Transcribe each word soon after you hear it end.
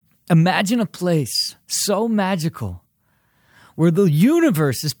Imagine a place so magical where the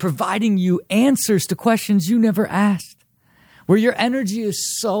universe is providing you answers to questions you never asked, where your energy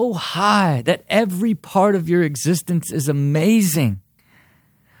is so high that every part of your existence is amazing,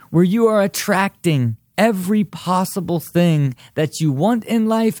 where you are attracting every possible thing that you want in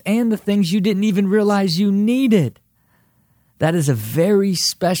life and the things you didn't even realize you needed. That is a very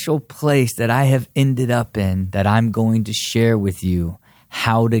special place that I have ended up in that I'm going to share with you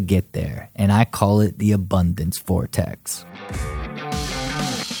how to get there. And I call it the abundance vortex.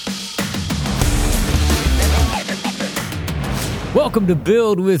 Welcome to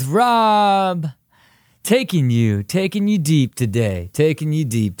Build with Rob. Taking you deep today.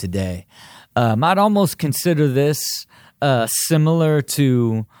 I'd almost consider this similar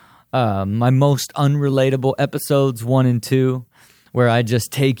to my most unrelatable episodes 1 and 2, where I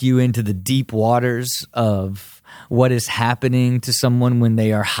just take you into the deep waters of what is happening to someone when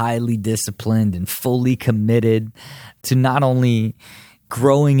they are highly disciplined and fully committed to not only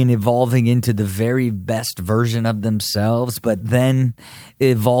growing and evolving into the very best version of themselves, but then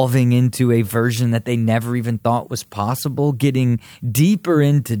evolving into a version that they never even thought was possible, getting deeper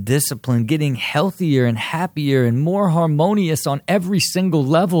into discipline, getting healthier and happier and more harmonious on every single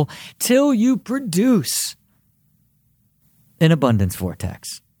level till you produce an abundance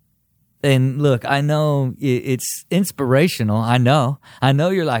vortex. And look, I know it's inspirational. I know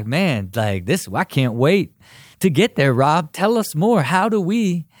you're like, man, like this, I can't wait to get there, Rob. Tell us more. How do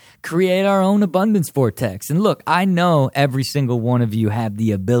we create our own abundance vortex? And look, I know every single one of you have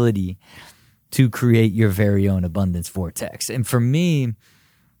the ability to create your very own abundance vortex. And for me,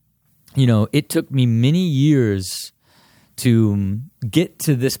 it took me many years to get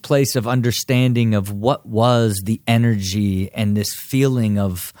to this place of understanding of what was the energy and this feeling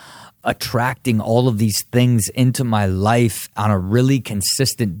of attracting all of these things into my life on a really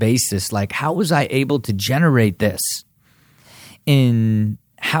consistent basis. Like, how was I able to generate this? And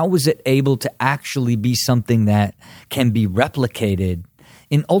how was it able to actually be something that can be replicated?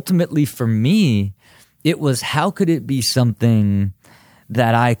 And ultimately for me, it was, how could it be something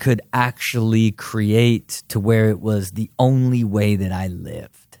that I could actually create to where it was the only way that I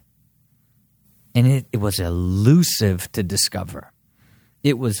lived? And it was elusive to discover.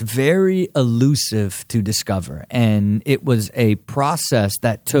 It was very elusive to discover, and it was a process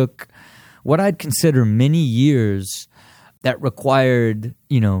that took what I'd consider many years that required,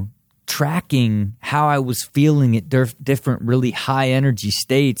 tracking how I was feeling at different really high energy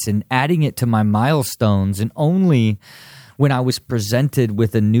states and adding it to my milestones. And only when I was presented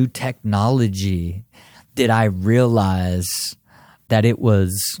with a new technology did I realize that it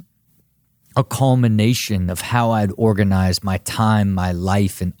was a culmination of how I'd organized my time, my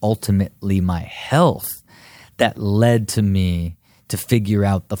life, and ultimately my health that led to me to figure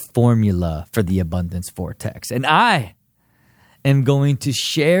out the formula for the abundance vortex. And I am going to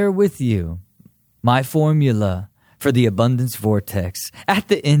share with you my formula for the abundance vortex at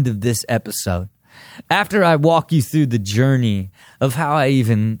the end of this episode. After I walk you through the journey of how I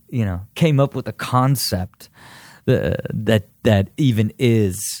even, came up with a concept that even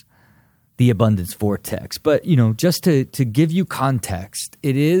is the abundance vortex. But, just to give you context,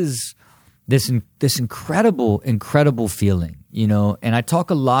 it is this incredible feeling, and I talk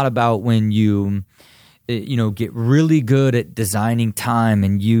a lot about when you get really good at designing time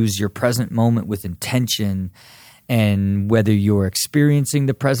and use your present moment with intention, and whether you're experiencing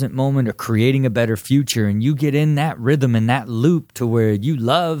the present moment or creating a better future, and you get in that rhythm and that loop to where you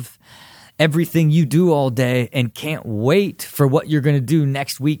love everything you do all day and can't wait for what you're going to do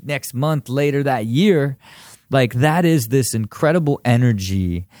next week, next month, later that year. Like, that is this incredible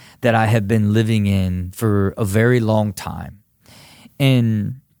energy that I have been living in for a very long time.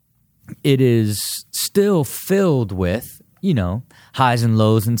 And it is still filled with, highs and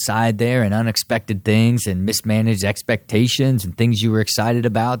lows inside there, and unexpected things and mismanaged expectations and things you were excited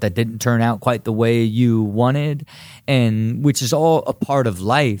about that didn't turn out quite the way you wanted, and which is all a part of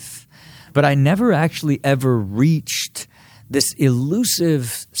life. But I never actually ever reached this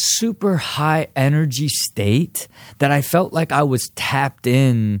elusive, super high energy state that I felt like I was tapped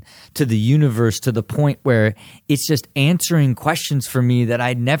in to the universe to the point where it's just answering questions for me that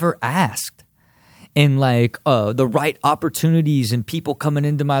I'd never asked. And the right opportunities and people coming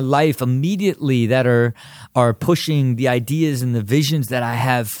into my life immediately that are pushing the ideas and the visions that I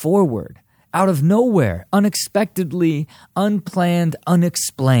have forward out of nowhere, unexpectedly, unplanned,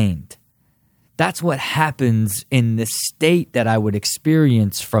 unexplained. That's what happens in the state that I would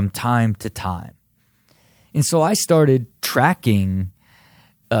experience from time to time. And so I started tracking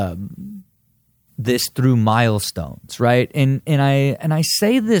this through milestones, right? And I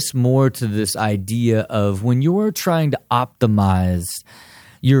say this more to this idea of when you're trying to optimize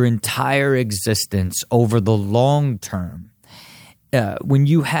your entire existence over the long term, when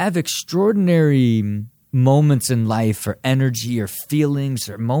you have extraordinary moments in life or energy or feelings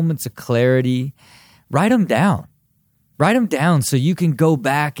or moments of clarity, write them down. Write them down so you can go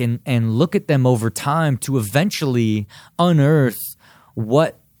back and look at them over time to eventually unearth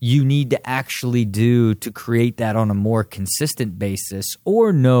what you need to actually do to create that on a more consistent basis,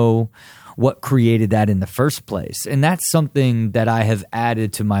 or know what created that in the first place. And that's something that I have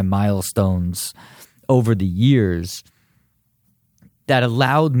added to my milestones over the years that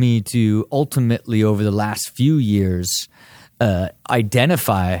allowed me to ultimately, over the last few years,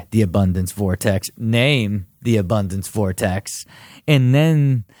 identify the abundance vortex, name the abundance vortex, and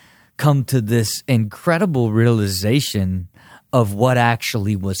then come to this incredible realization of what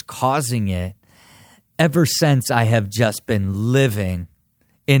actually was causing it. Ever since, I have just been living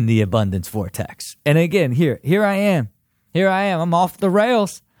in the abundance vortex. And again, here I am. I'm off the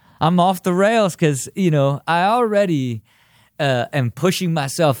rails. Because, I already am pushing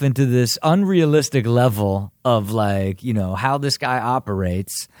myself into this unrealistic level of how this guy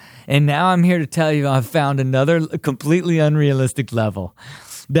operates. And now I'm here to tell you I've found another completely unrealistic level.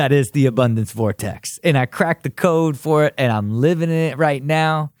 That is the abundance vortex. And I cracked the code for it, and I'm living in it right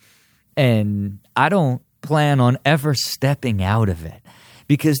now. And I don't plan on ever stepping out of it.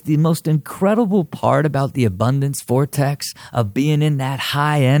 Because the most incredible part about the abundance vortex, of being in that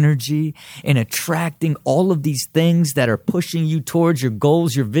high energy and attracting all of these things that are pushing you towards your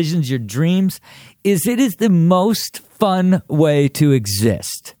goals, your visions, your dreams, is it is the most fun way to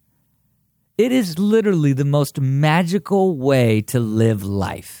exist. It is literally the most magical way to live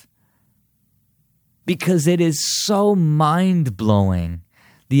life, because it is so mind-blowing,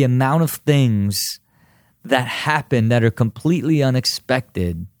 the amount of things that happen that are completely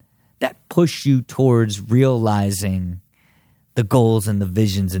unexpected that push you towards realizing the goals and the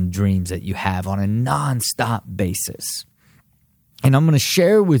visions and dreams that you have on a nonstop basis. And I'm going to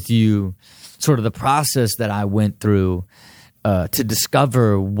share with you sort of the process that I went through to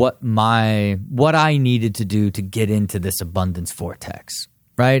discover what I needed to do to get into this abundance vortex,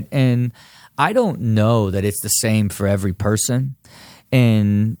 right? And I don't know that it's the same for every person.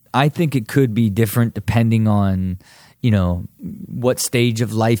 And I think it could be different depending on, what stage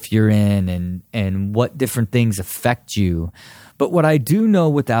of life you're in and what different things affect you. But what I do know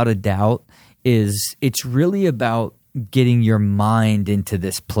without a doubt is it's really about getting your mind into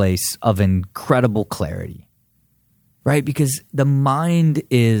this place of incredible clarity. Right? Because the mind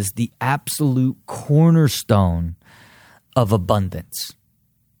is the absolute cornerstone of abundance.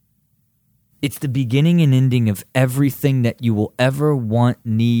 It's the beginning and ending of everything that you will ever want,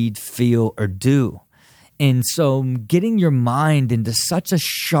 need, feel, or do. And so getting your mind into such a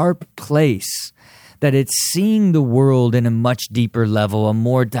sharp place that it's seeing the world in a much deeper level, a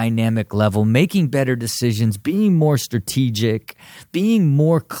more dynamic level, making better decisions, being more strategic, being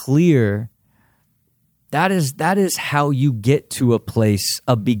more clear. That is how you get to a place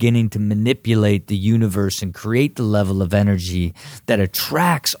of beginning to manipulate the universe and create the level of energy that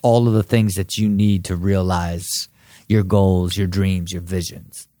attracts all of the things that you need to realize your goals, your dreams, your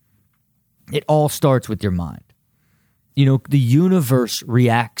visions. It all starts with your mind. The universe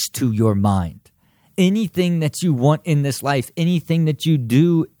reacts to your mind. Anything that you want in this life, anything that you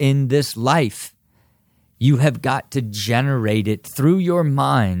do in this life, you have got to generate it through your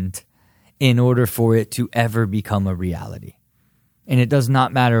mind in order for it to ever become a reality. And it does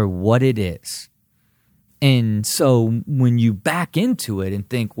not matter what it is. And so when you back into it and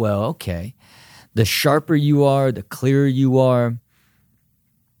think, well, okay, the sharper you are, the clearer you are,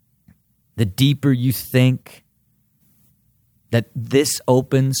 the deeper you think, that this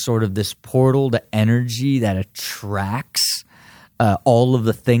opens sort of this portal to energy that attracts all of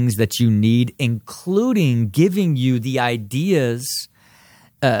the things that you need, including giving you the ideas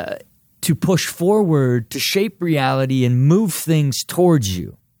to push forward, to shape reality and move things towards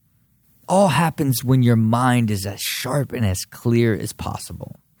you. All happens when your mind is as sharp and as clear as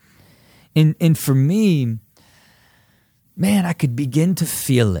possible. And for me, man, I could begin to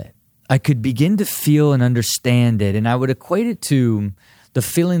feel it. I could begin to feel and understand it. And I would equate it to the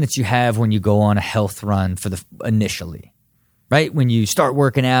feeling that you have when you go on a health run initially, right? When you start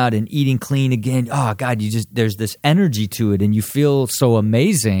working out and eating clean again, oh God, there's this energy to it and you feel so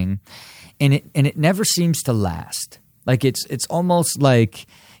amazing, and it never seems to last. Like it's almost like,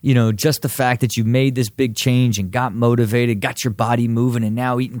 just the fact that you made this big change and got motivated, got your body moving, and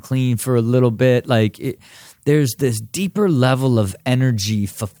now eating clean for a little bit, there's this deeper level of energy,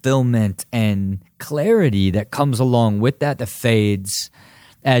 fulfillment, and clarity that comes along with that fades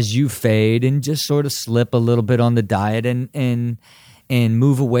as you fade and just sort of slip a little bit on the diet and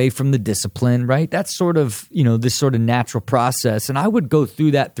move away from the discipline, right? That's sort of, this sort of natural process. And I would go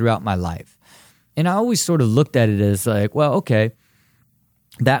through that throughout my life. And I always sort of looked at it as like, well, okay,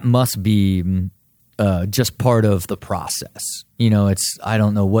 that must be just part of the process. I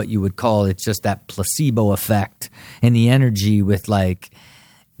don't know what you would call it. It's just that placebo effect and the energy with like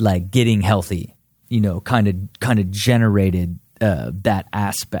getting healthy, kind of generated that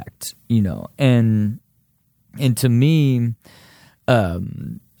aspect, and to me,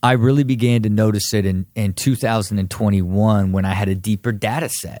 I really began to notice it in 2021 when I had a deeper data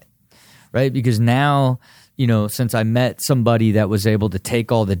set, right? Because now, since I met somebody that was able to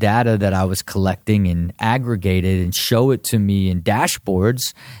take all the data that I was collecting and aggregate it and show it to me in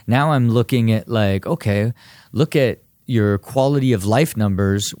dashboards, now I'm looking at like, okay, look at your quality of life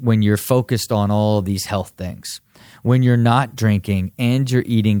numbers when you're focused on all these health things. When you're not drinking and you're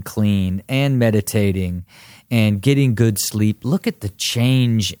eating clean and meditating and getting good sleep, look at the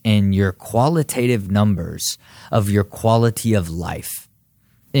change in your qualitative numbers of your quality of life.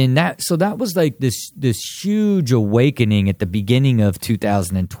 And that was like this huge awakening at the beginning of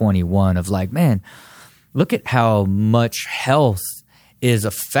 2021 of like, man, look at how much health is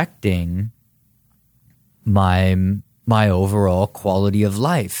affecting my overall quality of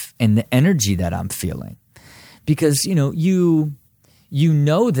life and the energy that I'm feeling. Because, you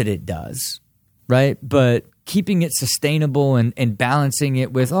know that it does, right? But keeping it sustainable and balancing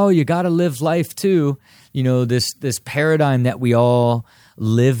it with, you got to live life too. This paradigm that we all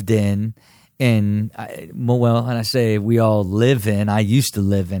lived in, and I say we all live in, I used to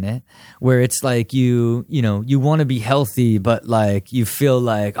live in it, where it's like you want to be healthy, but like you feel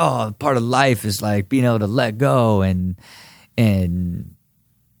like, part of life is like being able to let go and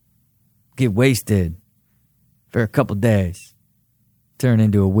get wasted for a couple days, turn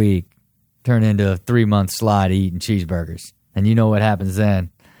into a week, turn into a 3-month slide of eating cheeseburgers. And you know what happens then?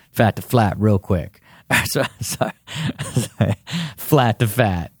 Fat to flat real quick. Sorry. Flat to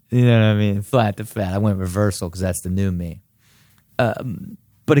fat. You know what I mean? Flat to fat. I went reversal because that's the new me.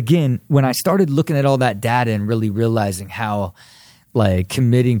 But again, when I started looking at all that data and really realizing how like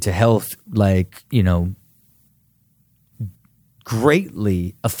committing to health,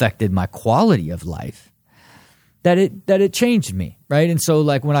 greatly affected my quality of life, that it changed me, right? And so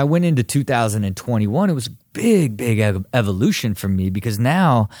like when I went into 2021, it was a big evolution for me because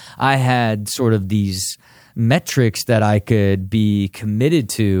now I had sort of these metrics that I could be committed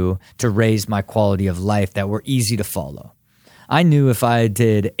to raise my quality of life that were easy to follow. I knew if I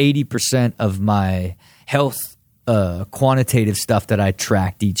did 80% of my health quantitative stuff that I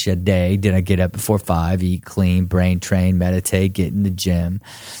tracked each a day. Did I get up before 5, eat clean, brain train, meditate, get in the gym,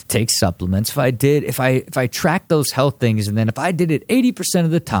 take supplements? If I tracked those health things, and then if I did it 80%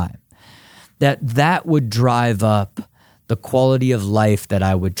 of the time, that would drive up the quality of life that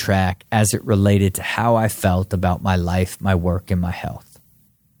I would track as it related to how I felt about my life, my work, and my health.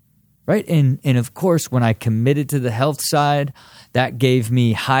 Right? And of course, when I committed to the health side, that gave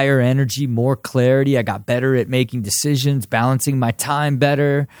me higher energy, more clarity. I got better at making decisions, balancing my time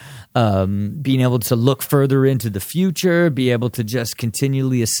better, being able to look further into the future, be able to just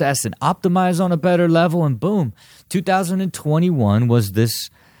continually assess and optimize on a better level. And boom, 2021 was this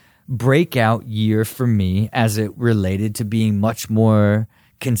breakout year for me as it related to being much more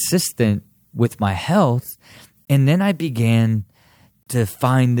consistent with my health. And then I began to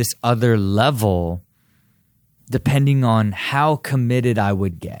find this other level depending on how committed I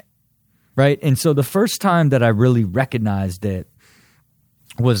would get, right? And so the first time that I really recognized it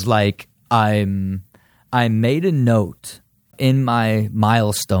was like I made a note in my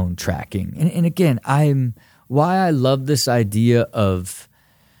milestone tracking. And again, why I love this idea of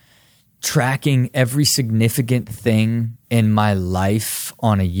tracking every significant thing in my life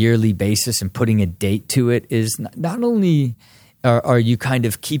on a yearly basis and putting a date to it is not only are you kind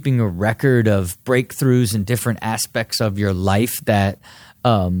of keeping a record of breakthroughs in different aspects of your life that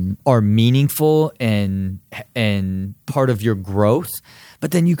are meaningful and part of your growth, but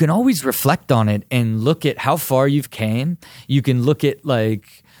then you can always reflect on it and look at how far you've came. You can look at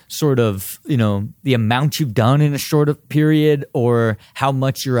like sort of, the amount you've done in a short period or how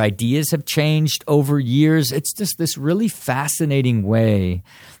much your ideas have changed over years. It's just this really fascinating way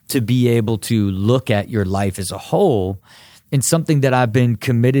to be able to look at your life as a whole. And something that I've been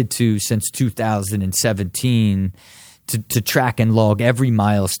committed to since 2017 to track and log every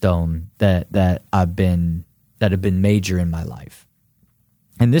milestone that have been major in my life.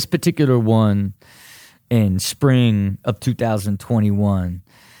 And this particular one in spring of 2021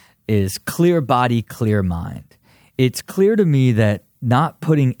 is clear body, clear mind. It's clear to me that not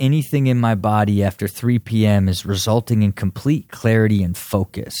putting anything in my body after 3 p.m. is resulting in complete clarity and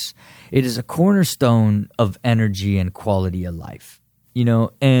focus. It is a cornerstone of energy and quality of life,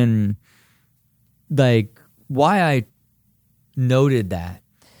 and like why I noted that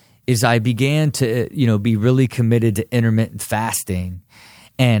is I began to, be really committed to intermittent fasting,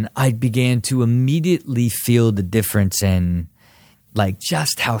 and I began to immediately feel the difference in like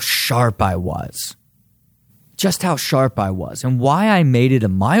just how sharp I was. And why I made it a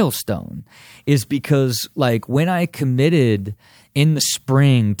milestone is because like when I committed in the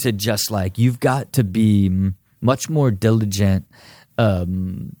spring to just like, you've got to be much more diligent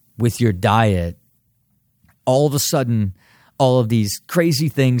with your diet, all of a sudden, all of these crazy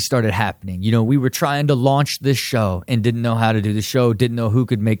things started happening. We were trying to launch this show and didn't know how to do the show, didn't know who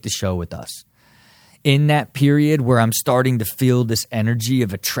could make the show with us. In that period where I'm starting to feel this energy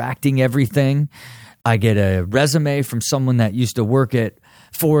of attracting everything, I get a resume from someone that used to work at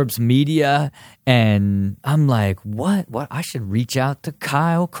Forbes Media, and I'm like, what? I should reach out to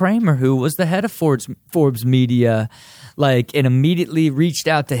Kyle Kramer, who was the head of Forbes Media, and immediately reached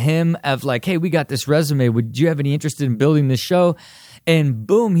out to him of like, hey, we got this resume. Would you have any interest in building this show? And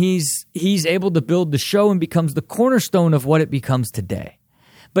boom, he's able to build the show and becomes the cornerstone of what it becomes today.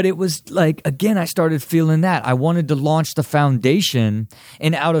 But it was like, again, I started feeling that. I wanted to launch the foundation,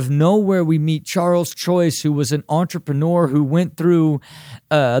 and out of nowhere we meet Charles Choice, who was an entrepreneur who went through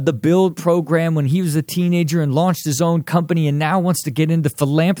the Build program when he was a teenager and launched his own company and now wants to get into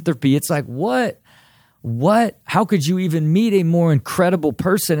philanthropy. It's like, what? How could you even meet a more incredible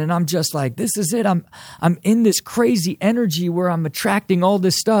person? And I'm just like, this is it. I'm in this crazy energy where I'm attracting all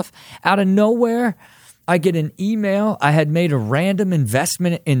this stuff out of nowhere. I get an email. I had made a random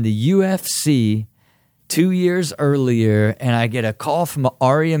investment in the UFC 2 years earlier, and I get a call from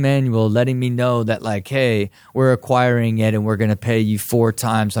Ari Emanuel letting me know that like, hey, we're acquiring it and we're going to pay you 4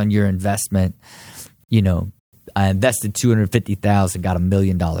 times on your investment. I invested $250,000, got $1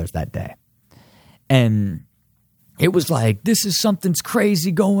 million that day. And it was like, this is something's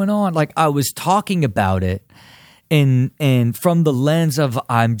crazy going on. Like I was talking about it. And from the lens of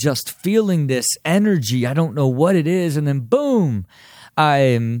I'm just feeling this energy, I don't know what it is, and then boom,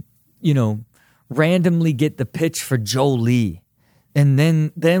 I randomly get the pitch for Jolie. And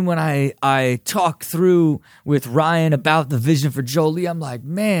then when I talk through with Ryan about the vision for Jolie, I'm like,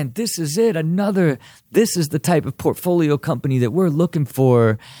 man, this is it. This is the type of portfolio company that we're looking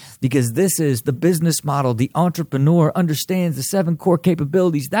for, because this is the business model. The entrepreneur understands the 7 core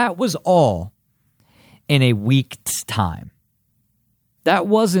capabilities. That was all in a week's time. That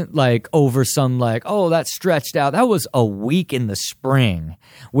wasn't like over some like, oh, that's stretched out. That was a week in the spring,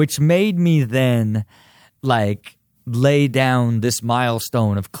 which made me then like lay down this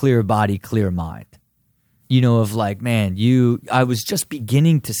milestone of clear body, clear mind. Of like, man, I was just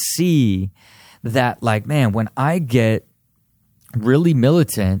beginning to see that like, man, when I get really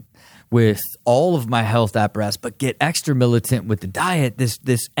militant with all of my health apparatus, but get extra militant with the diet,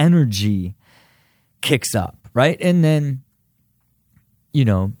 this energy kicks up, right? And then,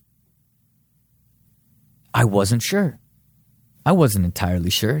 I wasn't sure. I wasn't entirely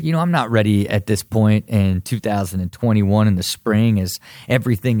sure. I'm not ready at this point in 2021 in the spring as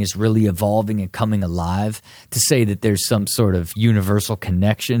everything is really evolving and coming alive to say that there's some sort of universal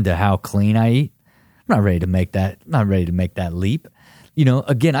connection to how clean I eat. I'm not ready to make that leap.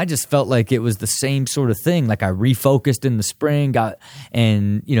 Again, I just felt like it was the same sort of thing. Like I refocused in the spring,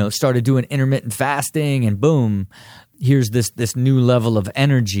 started doing intermittent fasting, and boom, here's this new level of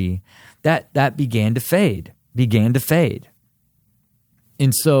energy that began to fade.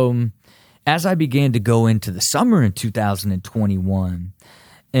 And so as I began to go into the summer in 2021,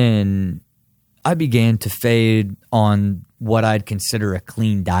 and I began to fade on what I'd consider a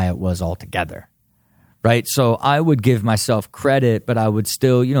clean diet was altogether. Right. So I would give myself credit, but I would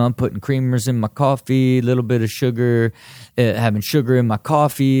still, I'm putting creamers in my coffee, a little bit of sugar, having sugar in my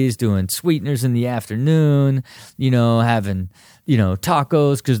coffees, doing sweeteners in the afternoon, having,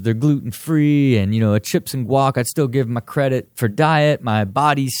 tacos because they're gluten free, and, a chips and guac. I'd still give my credit for diet. My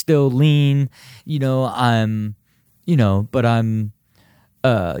body's still lean, I'll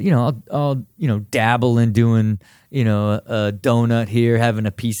dabble in doing, a donut here, having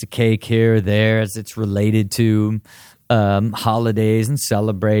a piece of cake here or there as it's related to holidays and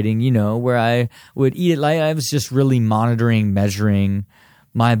celebrating, where I would eat it. Like I was just really monitoring, measuring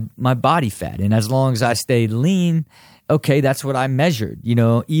my body fat. And as long as I stayed lean okay, that's what I measured,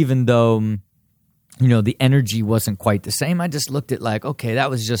 even though, the energy wasn't quite the same. I just looked at like, okay, that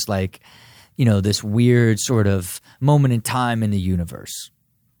was just like, this weird sort of moment in time in the universe.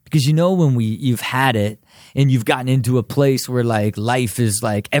 Because when you've had it and you've gotten into a place where like life is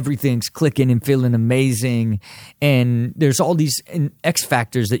like everything's clicking and feeling amazing, and there's all these X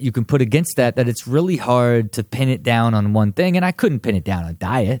factors that you can put against that it's really hard to pin it down on one thing. And I couldn't pin it down on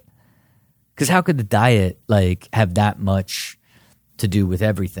diet, because how could the diet like have that much to do with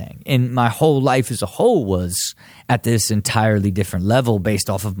everything? And my whole life as a whole was at this entirely different level based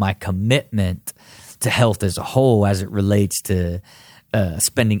off of my commitment to health as a whole, as it relates to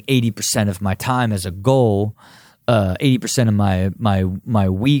spending 80% of my time as a goal, 80% of my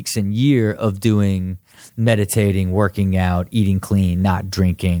weeks and year of doing meditating, working out, eating clean, not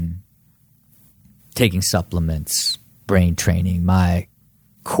drinking, taking supplements, brain training, my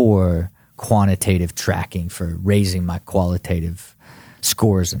core quantitative tracking for raising my qualitative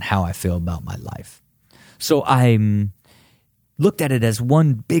scores and how I feel about my life. So I looked at it as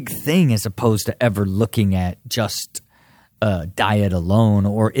one big thing as opposed to ever looking at just diet alone,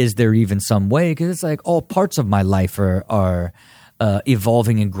 or is there even some way? Because it's like all parts of my life are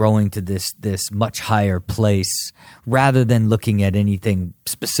evolving and growing to this much higher place rather than looking at anything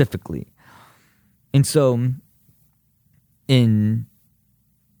specifically. And so in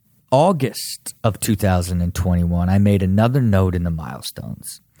August of 2021, I made another note in the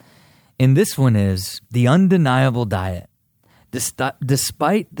milestones. And this one is the undeniable diet.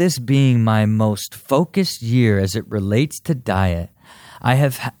 Despite this being my most focused year as it relates to diet, I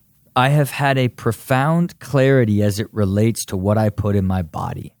have had a profound clarity as it relates to what I put in my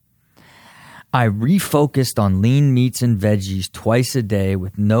body. I refocused on lean meats and veggies twice a day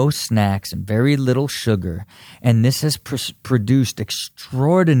with no snacks and very little sugar, and this has produced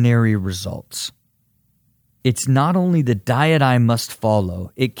extraordinary results. It's not only the diet I must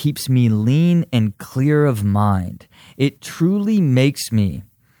follow, it keeps me lean and clear of mind. It truly makes me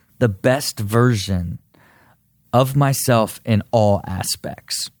the best version of myself in all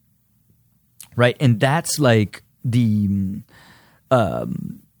aspects. Right? And that's like the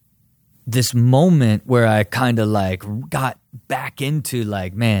this moment where I kind of like got back into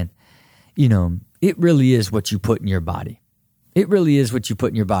like, man, it really is what you put in your body. It really is what you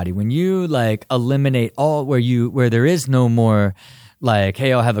put in your body. When you like eliminate all where there is no more like,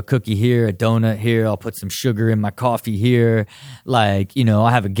 hey, I'll have a cookie here, a donut here, I'll put some sugar in my coffee here, like, I'll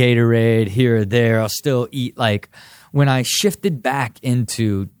have a Gatorade here or there, I'll still eat. Like when I shifted back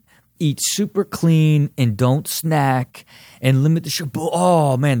into eat super clean and don't snack and limit the sugar,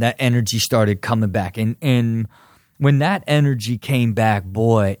 oh man, that energy started coming back. And when that energy came back,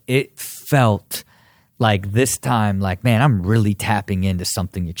 boy, it felt like this time, like, man, I'm really tapping into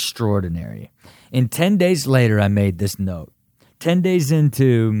something extraordinary. And 10 days later, I made this note. 10 days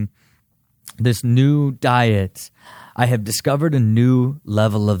into this new diet, I have discovered a new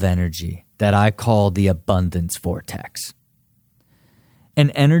level of energy that I call the abundance vortex.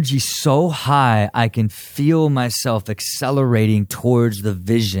 An energy so high, I can feel myself accelerating towards the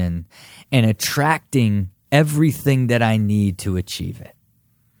vision and attracting everything that I need to achieve it.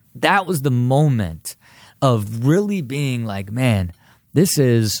 That was the moment of really being like, man, this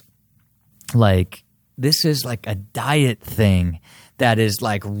is like a diet thing that is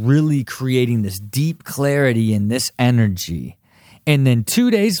like really creating this deep clarity and this energy. And then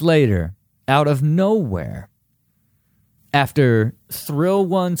 2 days later, out of nowhere, after Thrill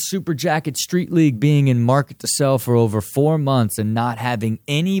 1 Super Jacket Street League being in market to sell for over 4 months and not having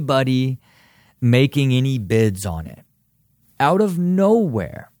anybody making any bids on it, out of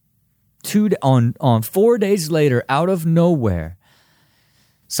nowhere, on 4 days later, out of nowhere,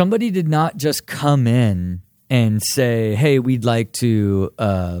 somebody did not just come in and say, hey, we'd like to,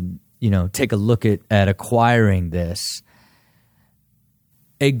 take a look at acquiring this.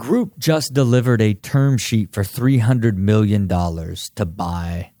 A group just delivered a term sheet for $300 million to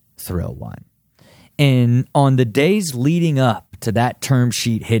buy Thrill One. And on the days leading up to that term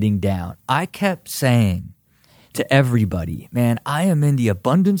sheet hitting down, I kept saying to everybody, man, I am in the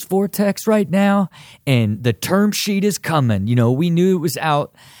abundance vortex right now, and the term sheet is coming. We knew it was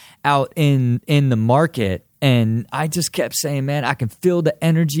out in the market, and I just kept saying, man, I can feel the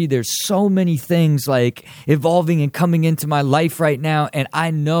energy. There's so many things like evolving and coming into my life right now, and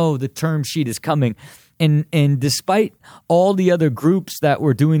I know the term sheet is coming. And despite all the other groups that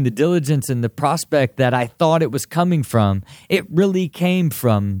were doing the diligence and the prospect that I thought it was coming from, it really came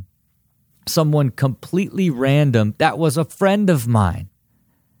from someone completely random that was a friend of mine.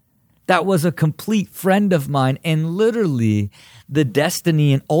 that was a complete friend of mine and literally the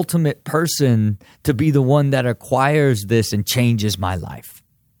destiny and ultimate person to be the one that acquires this and changes my life.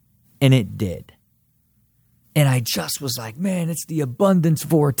 And it did. And I just was like, man, it's the abundance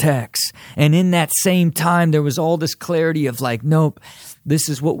vortex. And in that same time, there was all this clarity of like, nope, this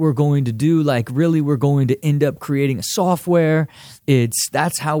is what we're going to do. Like, really, we're going to end up creating a software.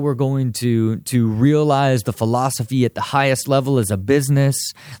 That's how we're going to realize the philosophy at the highest level as a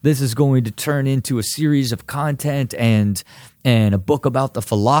business. This is going to turn into a series of content and a book about the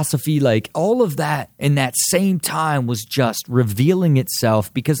philosophy. Like, all of that in that same time was just revealing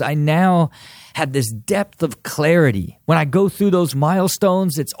itself because I now had this depth of clarity. When I go through those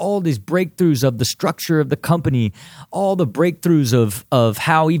milestones, it's all these breakthroughs of the structure of the company, all the breakthroughs of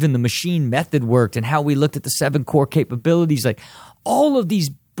how even the machine method worked and how we looked at the 7 core capabilities. Like, all of these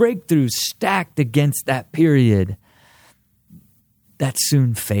breakthroughs stacked against that period that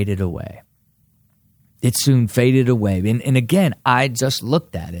soon faded away. It soon faded away. And again, I just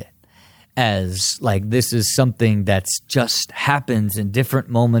looked at it as like, this is something that's just happens in different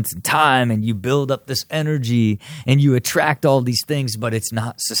moments in time, and you build up this energy and you attract all these things, but it's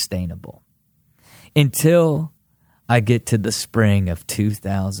not sustainable until I get to the spring of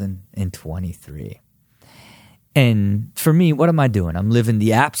 2023. And for me, what am I doing? I'm living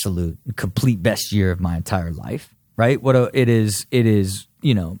the absolute complete best year of my entire life, right? It is,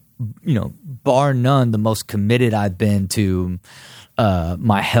 bar none, the most committed I've been to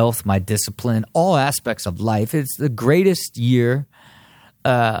my health, my discipline, all aspects of life. It's the greatest year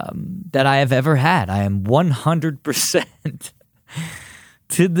that I have ever had. I am 100%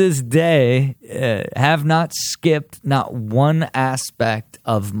 to this day, have not skipped not one aspect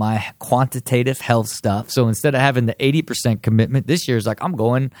of my quantitative health stuff. So instead of having the 80% commitment, this year is like, I'm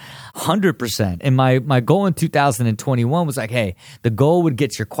going 100%. And my goal in 2021 was like, hey, the goal would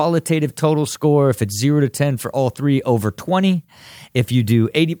get your qualitative total score, if it's 0 to 10 for all three, over 20. If you do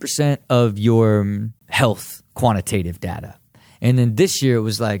 80% of your health quantitative data. And then this year it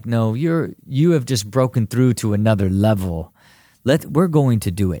was like, no, you have just broken through to another level. We're going to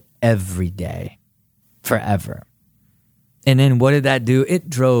do it every day, forever. And then what did that do?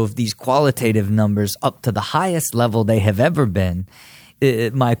 It drove these qualitative numbers up to the highest level they have ever been.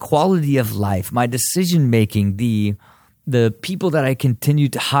 My quality of life, my decision making, the people that I continue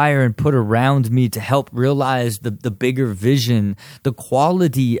to hire and put around me to help realize the bigger vision, the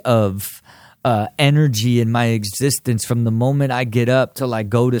quality of energy in my existence from the moment I get up till I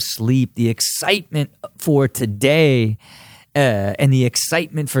go to sleep, the excitement for today, and the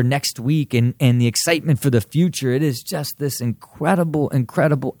excitement for next week and the excitement for the future. It is just this incredible,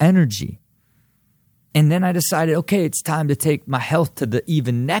 incredible energy. And then I decided, okay, it's time to take my health to the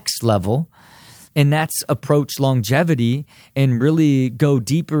even next level. And that's approach longevity and really go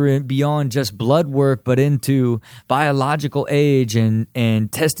deeper and beyond just blood work, but into biological age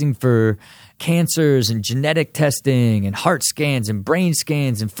and testing for cancers and genetic testing and heart scans and brain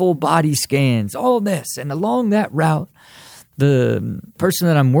scans and full body scans, all this. And along that route, the person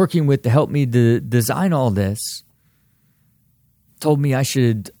that I'm working with to help me to design all this told me I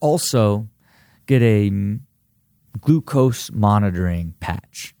should also get a glucose monitoring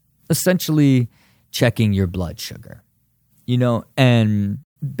patch, essentially checking your blood sugar, and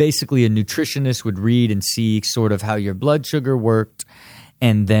basically a nutritionist would read and see sort of how your blood sugar worked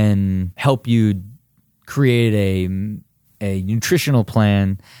and then help you create a nutritional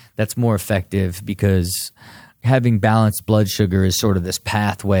plan that's more effective, because having balanced blood sugar is sort of this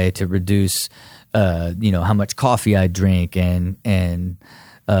pathway to reduce, how much coffee I drink and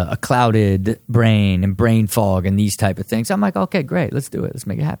a clouded brain and brain fog and these type of things. I'm like, okay, great. Let's do it. Let's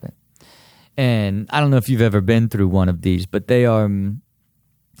make it happen. And I don't know if you've ever been through one of these, but they are,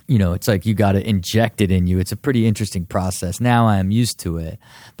 it's like you got to inject it in you. It's a pretty interesting process. Now I am used to it.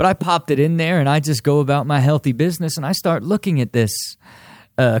 But I popped it in there and I just go about my healthy business and I start looking at this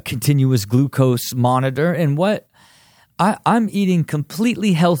continuous glucose monitor, and what I'm eating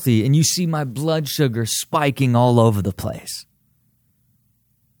completely healthy, and you see my blood sugar spiking all over the place.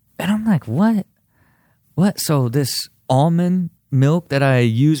 And I'm like, what? So this almond milk that I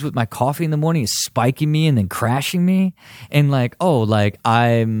use with my coffee in the morning is spiking me and then crashing me? And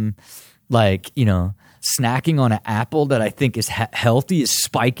I'm snacking on an apple that I think is healthy is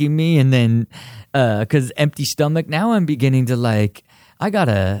spiking me, and then because empty stomach, now I'm beginning to I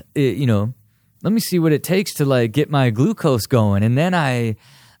gotta, let me see what it takes to get my glucose going. And then I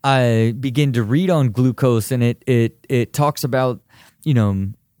begin to read on glucose, and it talks about,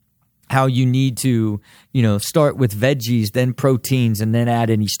 how you need to, start with veggies, then proteins, and then add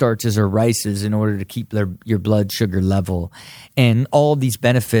any starches or rices in order to keep your blood sugar level, and all these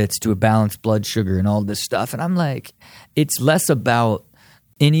benefits to a balanced blood sugar and all this stuff. And I'm like, it's less about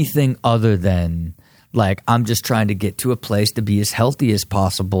anything other than like, I'm just trying to get to a place to be as healthy as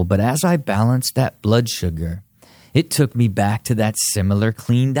possible. But as I balanced that blood sugar, it took me back to that similar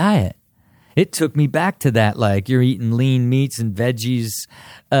clean diet. It took me back to that, like, you're eating lean meats and veggies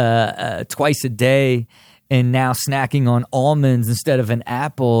twice a day, and now snacking on almonds instead of an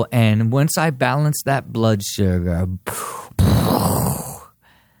apple. And once I balanced that blood sugar, the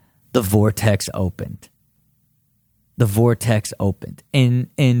vortex opened. The vortex opened.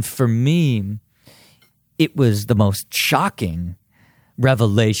 And for me, it was the most shocking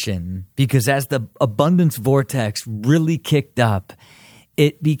revelation, because as the abundance vortex really kicked up,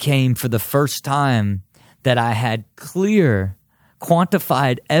 it became for the first time that I had clear,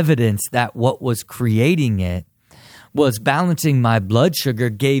 quantified evidence that what was creating it was balancing my blood sugar,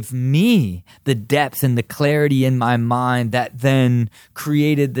 gave me the depth and the clarity in my mind that then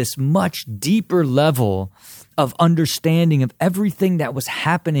created this much deeper level of understanding of everything that was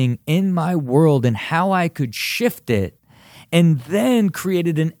happening in my world and how I could shift it. And then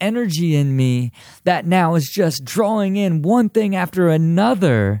created an energy in me that now is just drawing in one thing after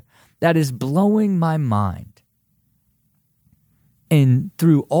another that is blowing my mind. And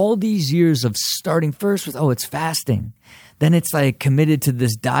through all these years of starting first with, it's fasting, then it's like committed to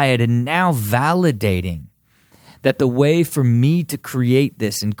this diet, and now validating that the way for me to create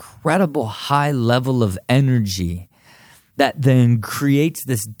this incredible high level of energy that then creates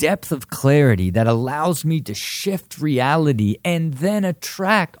this depth of clarity that allows me to shift reality and then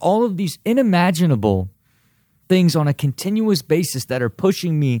attract all of these unimaginable things on a continuous basis that are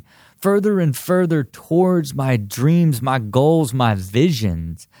pushing me further and further towards my dreams, my goals, my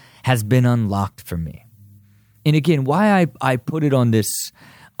visions, has been unlocked for me. And again, why I put it on this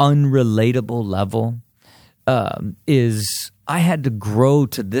unrelatable level is I had to grow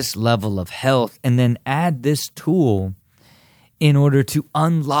to this level of health and then add this tool in order to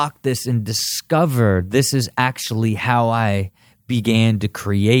unlock this and discover this is actually how I began to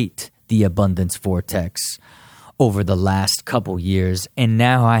create the abundance vortex over the last couple years. And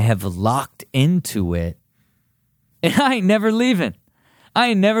now I have locked into it, and I ain't never leaving.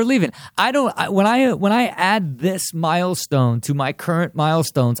 When I add this milestone to my current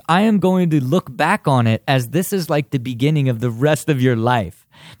milestones, I am going to look back on it as this is like the beginning of the rest of your life.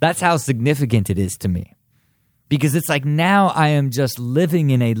 That's how significant it is to me. Because it's like now I am just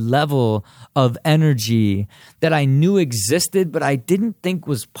living in a level of energy that I knew existed, but I didn't think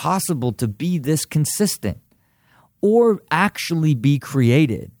was possible to be this consistent or actually be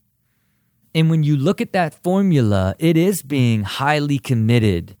created. And when you look at that formula, it is being highly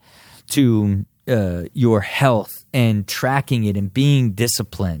committed to your health and tracking it and being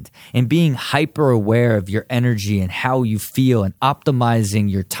disciplined and being hyper aware of your energy and how you feel and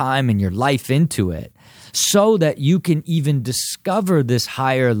optimizing your time and your life into it, so that you can even discover this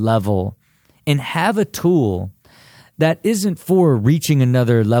higher level and have a tool that isn't for reaching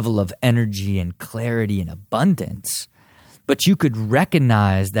another level of energy and clarity and abundance, but you could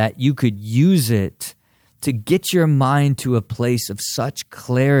recognize that you could use it to get your mind to a place of such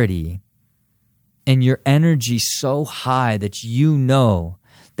clarity and your energy so high that you know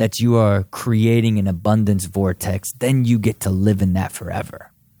that you are creating an abundance vortex. Then you get to live in that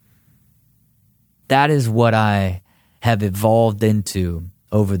forever. That is what I have evolved into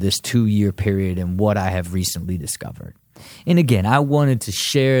over this 2-year period and what I have recently discovered. And again, I wanted to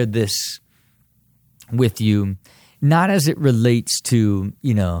share this with you, not as it relates to,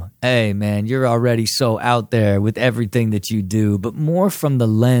 hey man, you're already so out there with everything that you do, but more from the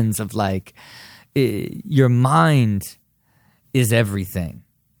lens of like, your mind is everything.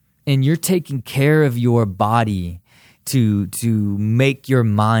 And you're taking care of your body to make your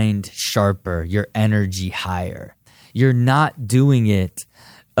mind sharper, your energy higher. You're not doing it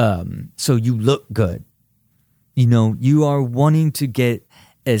so you look good. You are wanting to get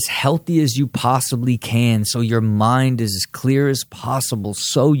as healthy as you possibly can so your mind is as clear as possible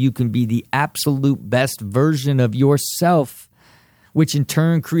so you can be the absolute best version of yourself, which in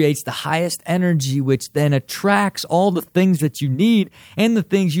turn creates the highest energy, which then attracts all the things that you need and the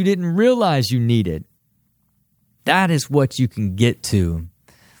things you didn't realize you needed. That is what you can get to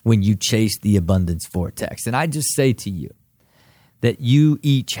when you chase the abundance vortex. And I just say to you that you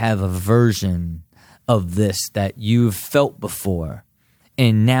each have a version of this that you've felt before.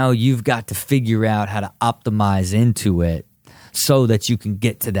 And now you've got to figure out how to optimize into it so that you can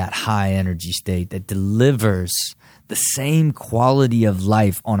get to that high energy state that delivers the same quality of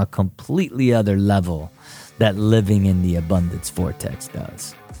life on a completely other level that living in the abundance vortex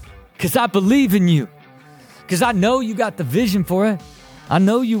does. Because I believe in you. Because I know you got the vision for it. I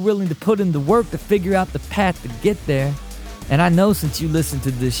know you're willing to put in the work to figure out the path to get there. And I know since you listen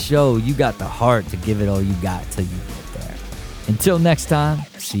to this show, you got the heart to give it all you got till you get there. Until next time,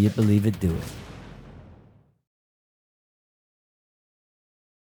 see it, believe it, do it.